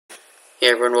Hey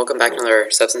everyone, welcome back to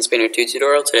another Substance Painter 2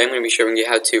 tutorial. Today I'm going to be showing you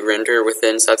how to render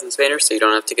within Substance Painter so you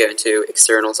don't have to go into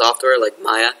external software like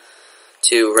Maya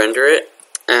to render it.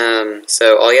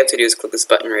 So all you have to do is click this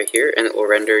button right here and it will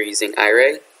render using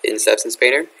Iray in Substance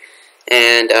Painter.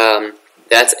 And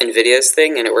that's NVIDIA's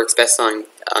thing, and it works best on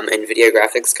NVIDIA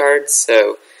graphics cards,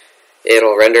 so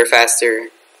it'll render faster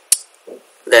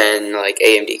than like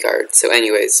AMD cards. So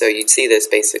anyways, so you'd see this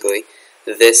basically,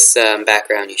 this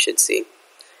background you should see.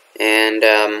 And,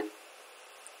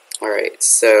 alright,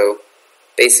 so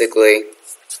basically,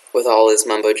 with all this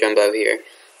mumbo-jumbo here,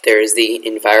 there's the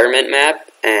environment map,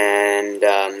 and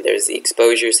there's the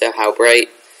exposure, so how bright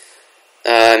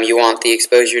you want the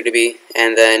exposure to be,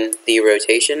 and then the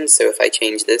rotation, so if I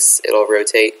change this, it'll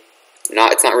rotate,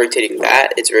 it's not rotating that,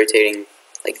 it's rotating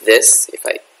like this. If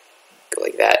I go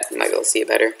like that, you might be able to see it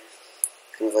better,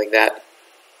 kind of like that,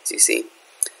 as you see.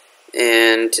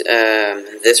 And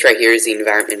this right here is the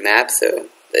environment map, so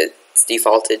it's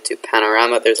defaulted to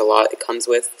panorama. There's a lot it comes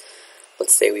with.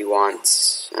 Let's say we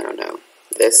want, I don't know,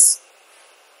 this,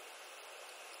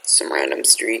 some random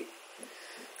street.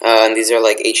 And these are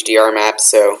like HDR maps,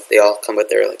 so they all come with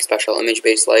their like special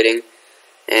image-based lighting.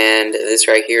 And this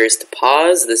right here is to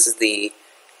pause. This is the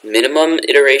minimum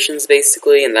iterations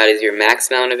basically, and that is your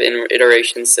max amount of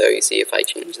iterations. So you see, if I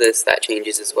change this, that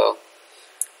changes as well.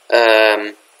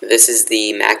 This is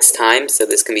the max time, so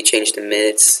this can be changed to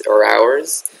minutes or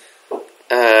hours.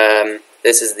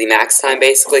 This is the max time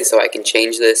basically, so I can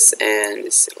change this and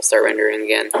it'll start rendering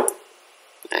again.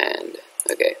 And,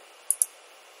 okay.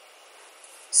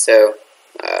 So,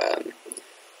 let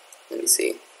me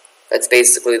see. That's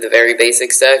basically the very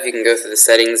basic stuff. You can go through the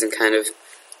settings and kind of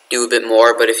do a bit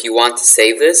more, but if you want to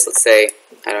save this, let's say,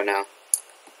 I don't know,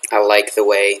 I like the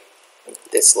way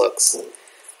this looks,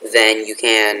 then you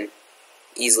can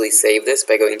easily save this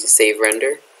by going to save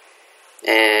render,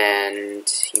 and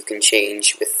you can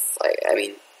change with, like,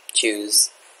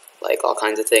 choose like all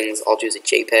kinds of things. I'll choose a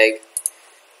JPEG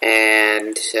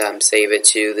and save it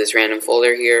to this random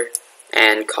folder here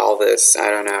and call this, I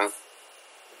don't know,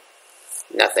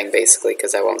 nothing basically,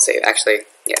 because I won't save, actually,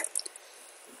 yeah,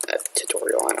 a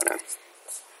tutorial, I don't know,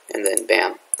 and then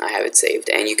bam, I have it saved.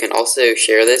 And you can also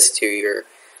share this to your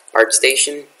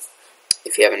ArtStation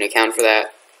if you have an account for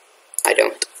that. I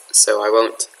don't, so I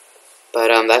won't. But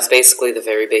that's basically the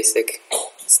very basic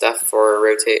stuff for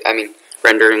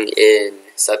rendering in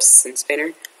Substance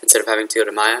Painter instead of having to go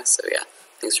to Maya. So yeah,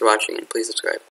 thanks for watching and please subscribe.